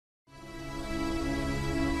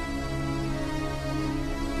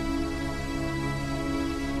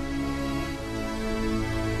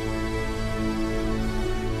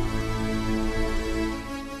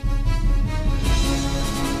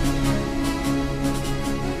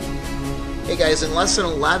Hey guys, in lesson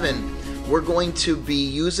 11, we're going to be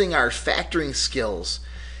using our factoring skills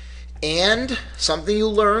and something you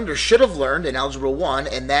learned or should have learned in Algebra 1,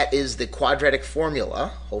 and that is the quadratic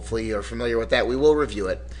formula. Hopefully you're familiar with that. We will review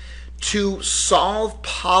it. To solve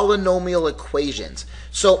polynomial equations.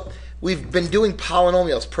 So we've been doing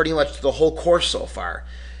polynomials pretty much the whole course so far.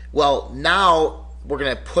 Well, now we're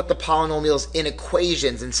going to put the polynomials in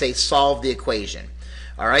equations and say solve the equation.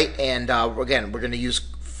 All right, and again, we're going to use,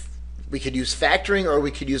 we could use factoring or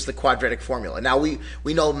we could use the quadratic formula. Now we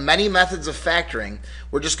know many methods of factoring.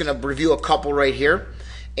 We're just going to review a couple right here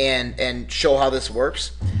and show how this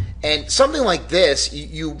works. And something like this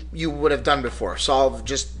you would have done before. Solving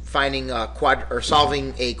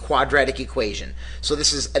a quadratic equation. So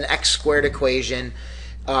this is an x squared equation.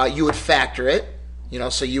 You would factor it,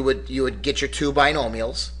 so you would get your two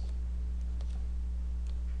binomials.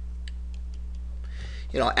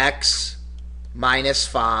 X minus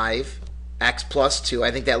 5, x plus 2.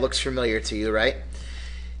 I think that looks familiar to you, right?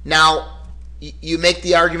 Now, you make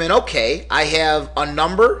the argument, okay, I have a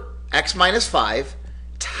number, x minus 5,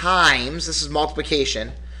 times, this is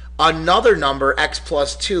multiplication, another number, x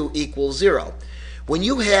plus 2 equals 0. When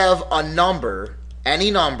you have a number, any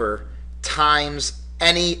number, times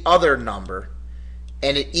any other number,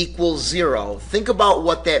 and it equals 0, think about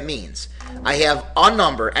what that means. I have a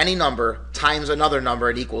number, any number, times another number,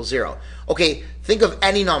 it equals 0. Okay, think of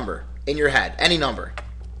any number in your head, any number.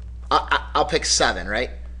 I'll pick 7, right?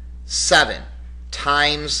 7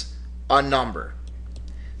 times a number.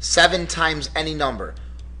 7 times any number.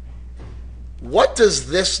 What does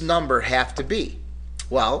this number have to be?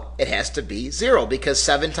 Well, it has to be 0 because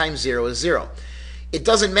 7 times 0 is 0. It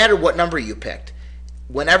doesn't matter what number you picked.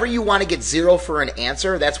 Whenever you want to get 0 for an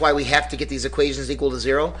answer, that's why we have to get these equations equal to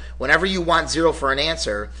 0. Whenever you want 0 for an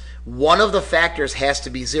answer, one of the factors has to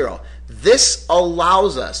be 0. This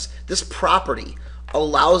allows us, this property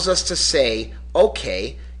allows us to say,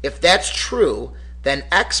 okay, if that's true, then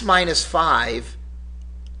x minus 5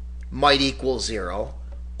 might equal 0,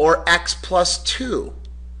 or x plus 2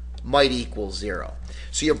 might equal 0.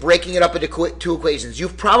 So you're breaking it up into two equations.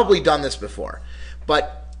 You've probably done this before,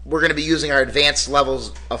 but we're going to be using our advanced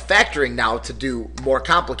levels of factoring now to do more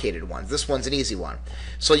complicated ones. This one's an easy one.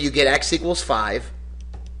 So you get x equals 5.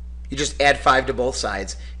 You just add 5 to both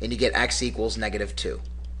sides, and you get x equals negative 2.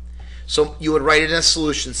 So you would write it in a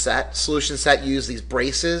solution set. Solution set, you use these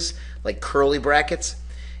braces, like curly brackets,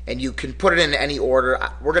 and you can put it in any order.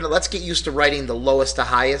 Let's get used to writing the lowest to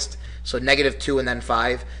highest, so negative 2 and then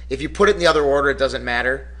 5. If you put it in the other order, it doesn't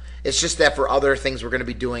matter. It's just that for other things we're going to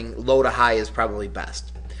be doing, low to high is probably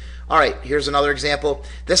best. All right, here's another example.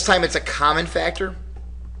 This time it's a common factor.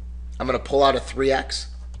 I'm going to pull out a 3x.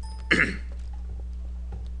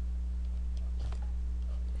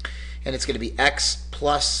 And it's going to be x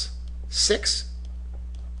plus 6.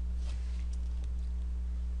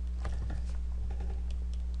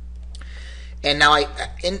 And now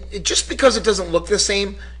just because it doesn't look the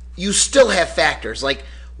same, you still have factors. Like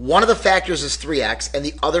one of the factors is 3x and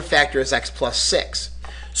the other factor is x plus 6.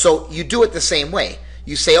 So you do it the same way.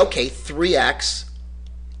 You say, okay, 3x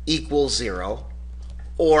equals 0,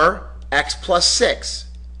 or x plus 6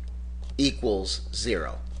 equals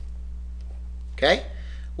 0. Okay?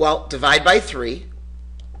 Well, divide by 3.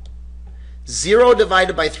 0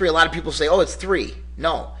 divided by 3, a lot of people say, oh, it's 3.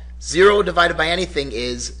 No. 0 divided by anything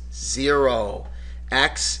is 0.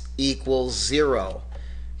 X equals 0.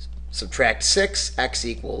 Subtract 6, x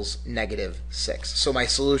equals negative 6. So my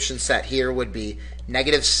solution set here would be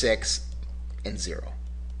negative 6 and 0.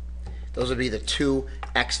 Those would be the two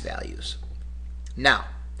x values. Now,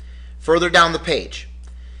 further down the page,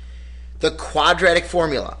 the quadratic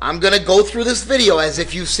formula. I'm going to go through this video as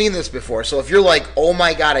if you've seen this before. So if you're like, oh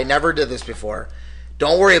my God, I never did this before,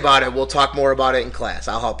 don't worry about it. We'll talk more about it in class.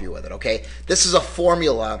 I'll help you with it, okay? This is a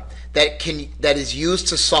formula that is used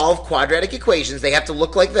to solve quadratic equations. They have to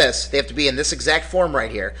look like this. They have to be in this exact form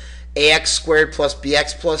right here. ax squared plus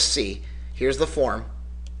bx plus c. Here's the form.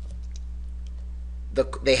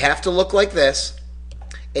 They have to look like this,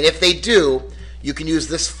 and if they do, you can use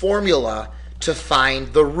this formula to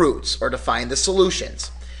find the roots or to find the solutions.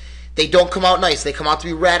 They don't come out nice. They come out to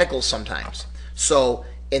be radicals sometimes. So,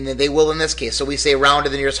 and then they will in this case. So we say round to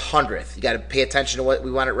the nearest hundredth. You got to pay attention to what we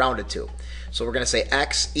want it rounded to. So we're going to say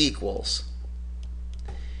x equals.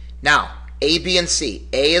 Now, a, b, and c.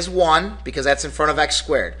 A is 1 because that's in front of x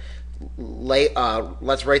squared.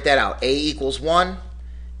 Let's write that out. A equals 1.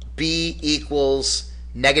 B equals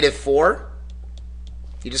negative 4.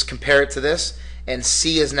 You just compare it to this. And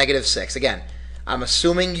C is negative 6. Again, I'm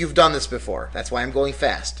assuming you've done this before. That's why I'm going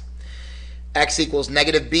fast. x equals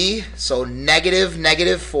negative b, so negative,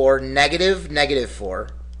 negative 4, negative, negative 4,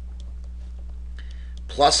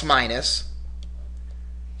 plus minus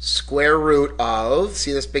square root of,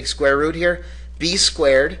 see this big square root here? B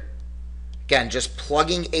squared. Again, just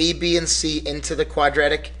plugging a, b, and c into the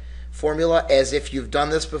quadratic formula as if you've done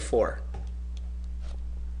this before.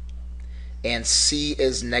 And c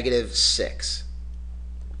is negative 6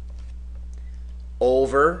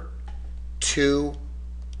 over 2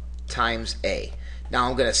 times a. Now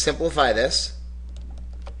I'm going to simplify this.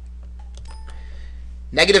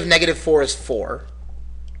 Negative negative 4 is 4.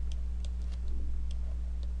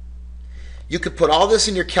 You could put all this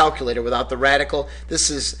in your calculator without the radical. This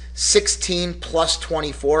is 16 plus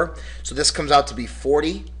 24. So this comes out to be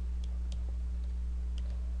 40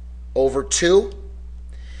 over 2.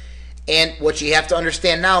 And what you have to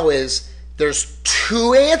understand now is there's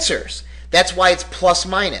two answers. That's why it's plus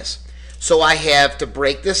minus. So I have to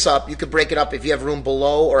break this up. You could break it up if you have room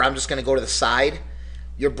below, or I'm just going to go to the side.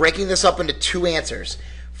 You're breaking this up into two answers.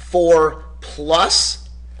 4 plus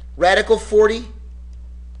radical 40,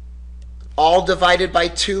 all divided by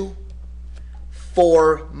 2.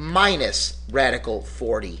 4 minus radical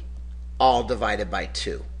 40, all divided by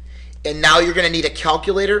 2. And now you're going to need a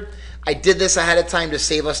calculator. I did this ahead of time to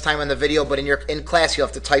save us time on the video, but in class you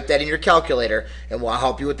have to type that in your calculator, and we'll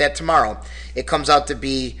help you with that tomorrow. It comes out to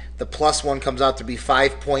be, the plus one comes out to be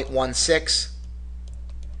 5.16,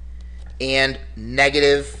 and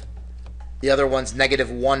negative, the other one's negative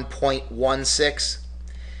 1.16.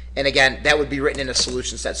 And again, that would be written in a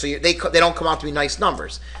solution set. So they don't come out to be nice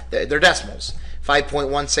numbers. They're decimals.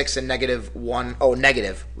 5.16 and negative 1, oh,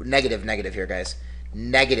 negative here, guys.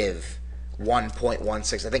 Negative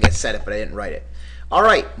 1.16. I think I said it, but I didn't write it. All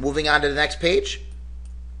right, moving on to the next page.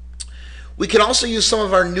 We can also use some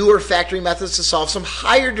of our newer factoring methods to solve some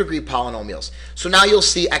higher degree polynomials. So now you'll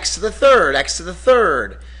see x to the third, x to the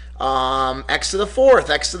third, x to the fourth,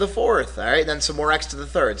 x to the fourth. All right, then some more x to the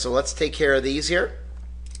third. So let's take care of these here.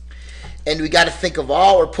 And we got to think of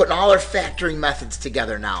we're putting all our factoring methods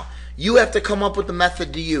together now. You have to come up with the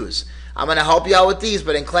method to use. I'm going to help you out with these,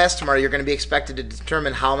 but in class tomorrow you're going to be expected to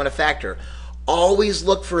determine how I'm going to factor. Always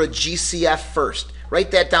look for a GCF first.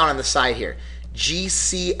 Write that down on the side here.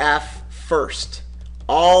 GCF first.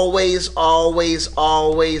 Always, always,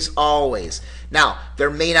 always, always. Now, there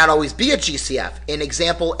may not always be a GCF. In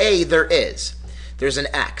example A, there is. There's an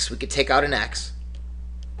x. We could take out an x.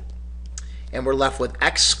 And we're left with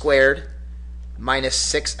x squared minus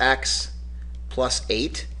 6x plus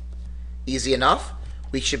 8. Easy enough.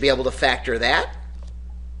 We should be able to factor that.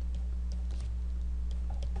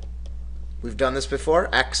 We've done this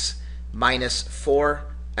before. X minus 4,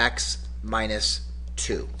 x minus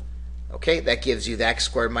 2. Okay, that gives you the x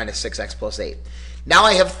squared minus 6x plus 8. Now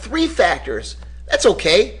I have three factors. That's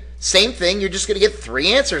okay. Same thing. You're just going to get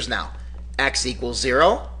three answers now. X equals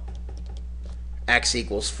 0, x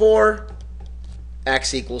equals 4,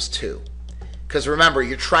 x equals 2. Because remember,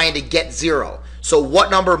 you're trying to get 0. So what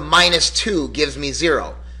number minus 2 gives me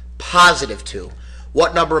 0? Positive 2.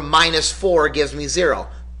 What number minus 4 gives me 0?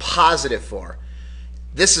 Positive 4.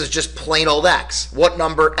 This is just plain old x. What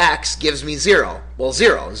number x gives me 0? Well,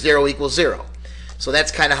 0. 0 equals 0. So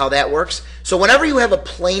that's kind of how that works. So whenever you have a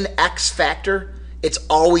plain x factor, it's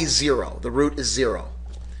always 0. The root is 0.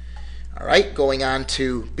 All right, going on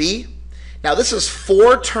to B. Now this is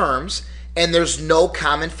 4 terms, and there's no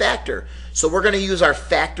common factor. So we're going to use our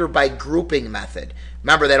factor by grouping method.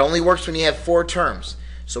 Remember, that only works when you have 4 terms.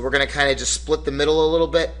 So we're going to kind of just split the middle a little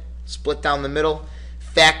bit, split down the middle,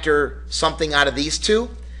 factor something out of these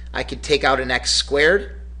two. I could take out an x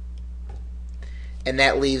squared, and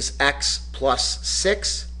that leaves x plus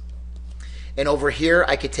 6. And over here,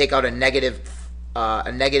 I could take out a negative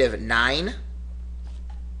 9,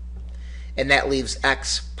 and that leaves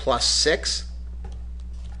x plus 6.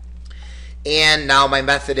 And now my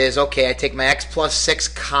method is, okay, I take my x plus 6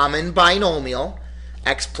 common binomial.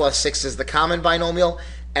 X plus 6 is the common binomial.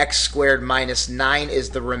 X squared minus 9 is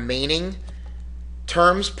the remaining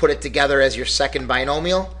terms. Put it together as your second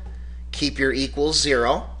binomial. Keep your equals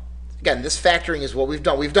 0. Again, this factoring is what we've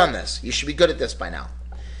done. We've done this. You should be good at this by now.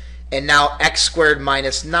 And now x squared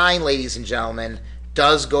minus 9, ladies and gentlemen,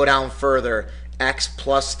 does go down further. X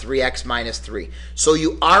plus 3x minus 3. So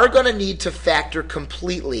you are going to need to factor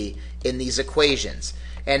completely in these equations.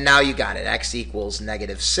 And now you got it. X equals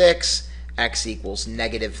negative 6, x equals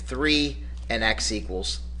negative 3, and x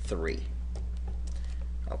equals 3.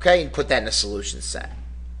 Okay, and put that in a solution set.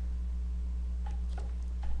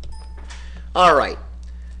 All right.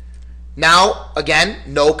 Now, again,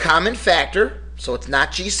 no common factor, so it's not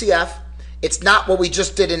GCF. It's not what we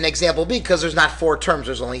just did in example B because there's not 4 terms,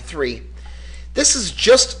 there's only 3. This is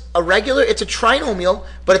just a regular, it's a trinomial,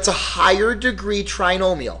 but it's a higher degree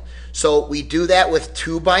trinomial. So we do that with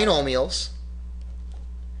two binomials.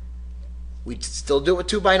 We still do it with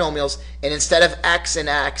two binomials, and instead of x and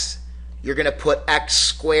x, you're going to put x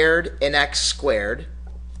squared and x squared.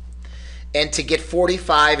 And to get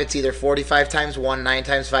 45, it's either 45 times 1, 9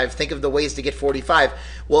 times 5. Think of the ways to get 45.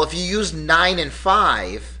 Well, if you use 9 and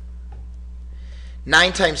 5,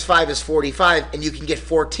 9 times 5 is 45, and you can get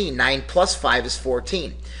 14. 9 plus 5 is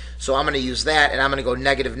 14. So I'm going to use that, and I'm going to go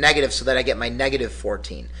negative, negative, so that I get my negative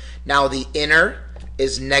 14. Now the inner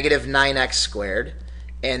is negative 9x squared,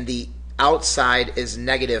 and the outside is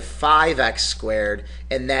negative 5x squared,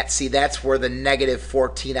 and that's where the negative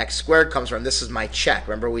 14x squared comes from. This is my check.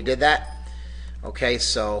 Remember we did that? Okay,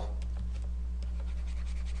 so,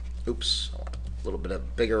 oops, a little bit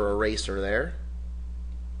of bigger eraser there.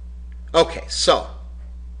 Okay, so,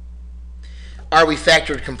 are we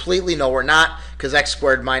factored completely? No, we're not, because x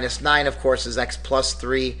squared minus 9, of course, is x plus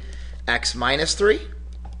 3, x minus 3.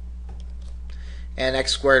 And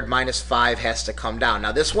x squared minus 5 has to come down.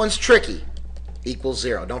 Now, this one's tricky. Equals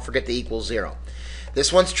 0. Don't forget the equals 0.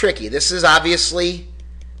 This one's tricky. This is obviously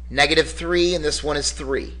negative 3, and this one is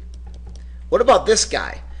 3. What about this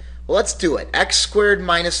guy? Well, let's do it. X squared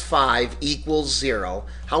minus 5 equals 0.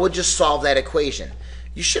 How would you solve that equation?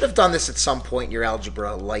 You should have done this at some point in your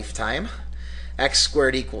algebra lifetime. X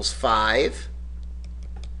squared equals 5.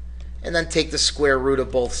 And then take the square root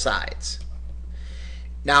of both sides.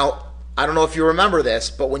 Now, I don't know if you remember this,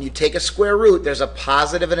 but when you take a square root, there's a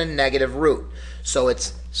positive and a negative root. So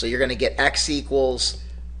you're going to get x equals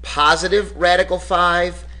positive radical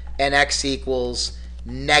 5 and x equals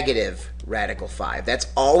negative radical 5. That's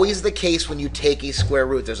always the case when you take a square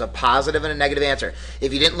root. There's a positive and a negative answer.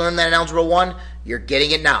 If you didn't learn that in Algebra 1, you're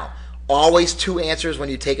getting it now. Always two answers when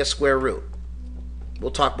you take a square root.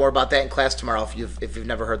 We'll talk more about that in class tomorrow if you've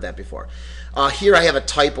never heard that before. Here I have a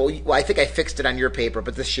typo. Well, I think I fixed it on your paper,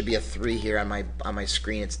 but this should be a 3 here on my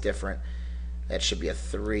screen. It's different. That should be a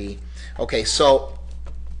 3. Okay, so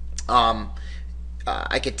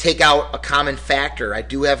I could take out a common factor. I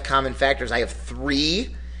do have common factors. I have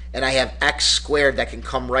 3, and I have x squared that can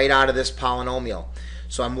come right out of this polynomial.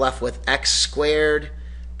 So I'm left with x squared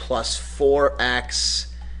plus 4x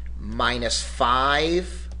minus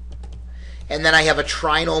 5. And then I have a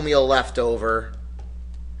trinomial left over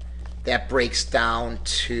that breaks down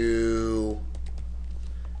to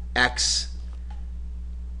x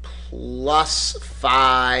plus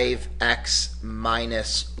 5x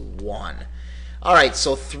minus 1. All right,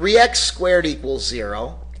 so 3x squared equals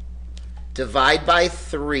 0. Divide by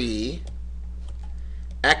 3.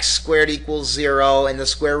 X squared equals 0, and the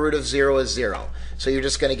square root of 0 is 0. So you're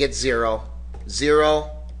just going to get 0,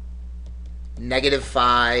 0, negative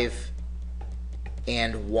 5,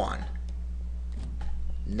 and 1.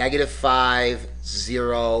 Negative 5,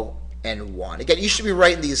 0, and 1. Again, you should be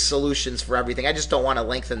writing these solutions for everything. I just don't want to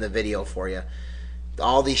lengthen the video for you.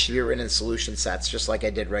 All these should be written in solution sets, just like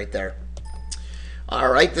I did right there.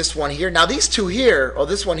 All right, this one here. Now, these two here, or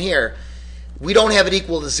this one here, we don't have it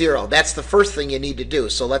equal to 0. That's the first thing you need to do.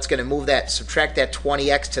 So let's going to move that, subtract that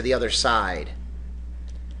 20x to the other side.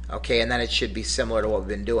 Okay, and then it should be similar to what we've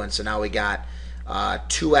been doing. So now we got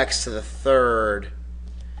 2x to the third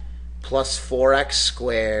plus 4x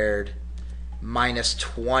squared minus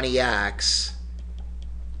 20x.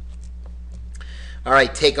 All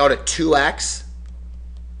right, take out a 2x.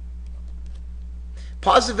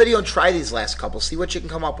 Pause the video and try these last couple. See what you can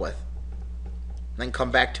come up with. Then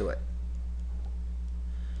come back to it.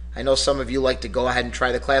 I know some of you like to go ahead and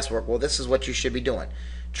try the classwork. Well, this is what you should be doing.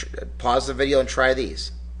 Pause the video and try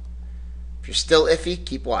these. If you're still iffy,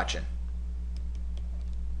 keep watching.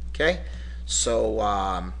 Okay? So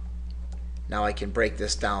now I can break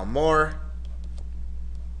this down more.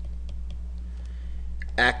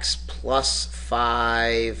 X plus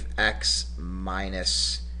 5, x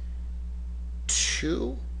minus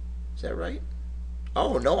 2. Is that right?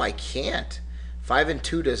 Oh, no, I can't. 5 and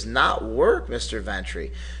 2 does not work, Mr.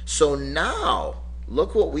 Ventry. So now,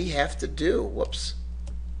 look what we have to do. Whoops.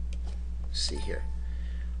 Let's see here.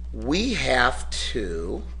 We have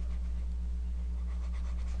to...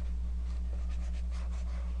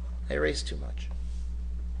 I erased too much.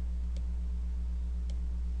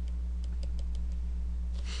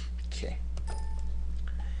 Okay.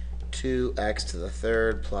 2x to the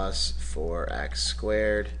third plus 4x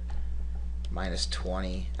squared minus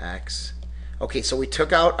 20x. Okay, so we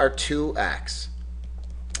took out our 2x,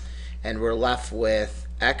 and we're left with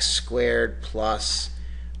x squared plus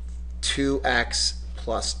 2x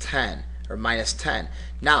plus 10, or minus 10.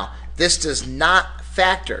 Now, this does not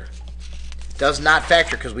factor. Does not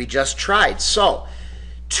factor because we just tried. So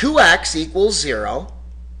 2x equals 0.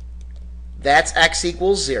 That's x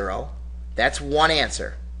equals 0. That's one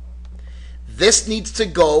answer. This needs to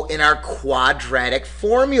go in our quadratic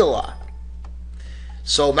formula.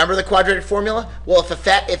 So remember the quadratic formula? Well,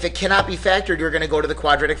 if it cannot be factored, you're going to go to the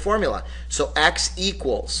quadratic formula. So x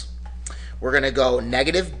equals, we're going to go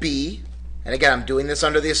negative b, and again, I'm doing this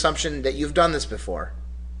under the assumption that you've done this before.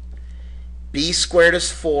 B squared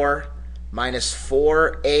is 4 minus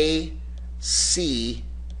 4ac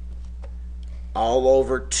all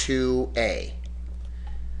over 2a.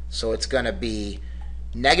 So it's going to be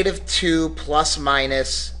negative 2 plus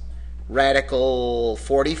minus radical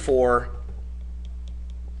 44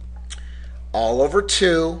 all over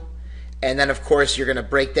 2. And then, of course, you're going to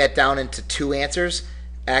break that down into two answers.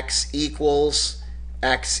 X equals.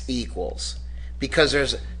 Because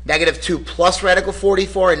there's negative 2 plus radical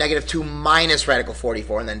 44 and negative 2 minus radical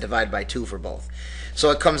 44, and then divide by 2 for both. So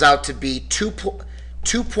it comes out to be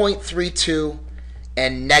 2.32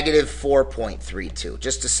 and negative 4.32,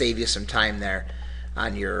 just to save you some time there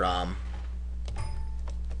on your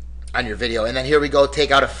video. And then here we go, take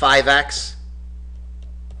out a 5x.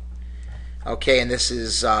 Okay, and this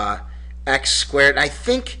is x squared. And I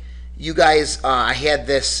think you guys, I had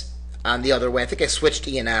this on the other way. I think I switched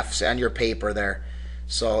E and F on your paper there.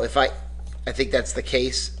 So if I think that's the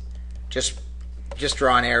case. Just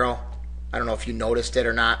draw an arrow. I don't know if you noticed it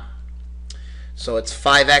or not. So it's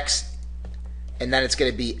 5x, and then it's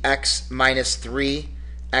going to be x minus 3,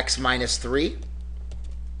 x minus 3.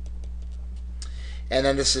 And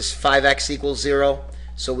then this is 5x equals 0.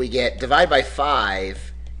 So we get divide by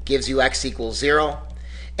 5 gives you x equals 0.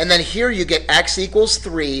 And then here you get x equals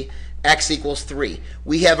 3, x equals 3.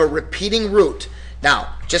 We have a repeating root.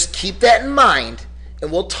 Now, just keep that in mind,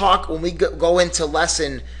 and we'll talk when we go into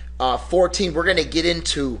lesson 14. We're going to get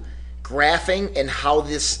into graphing and how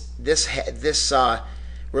this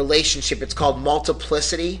relationship, it's called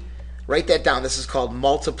multiplicity. Write that down. This is called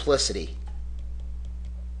multiplicity.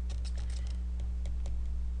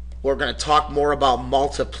 We're going to talk more about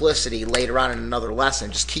multiplicity later on in another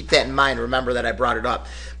lesson. Just keep that in mind. Remember that I brought it up.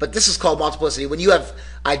 But this is called multiplicity. When you have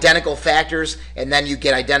identical factors and then you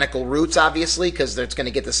get identical roots, obviously, because it's going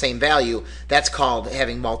to get the same value, that's called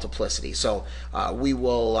having multiplicity. So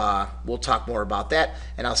we'll talk more about that,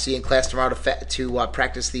 and I'll see you in class tomorrow to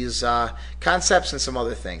practice these concepts and some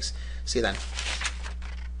other things. See you then.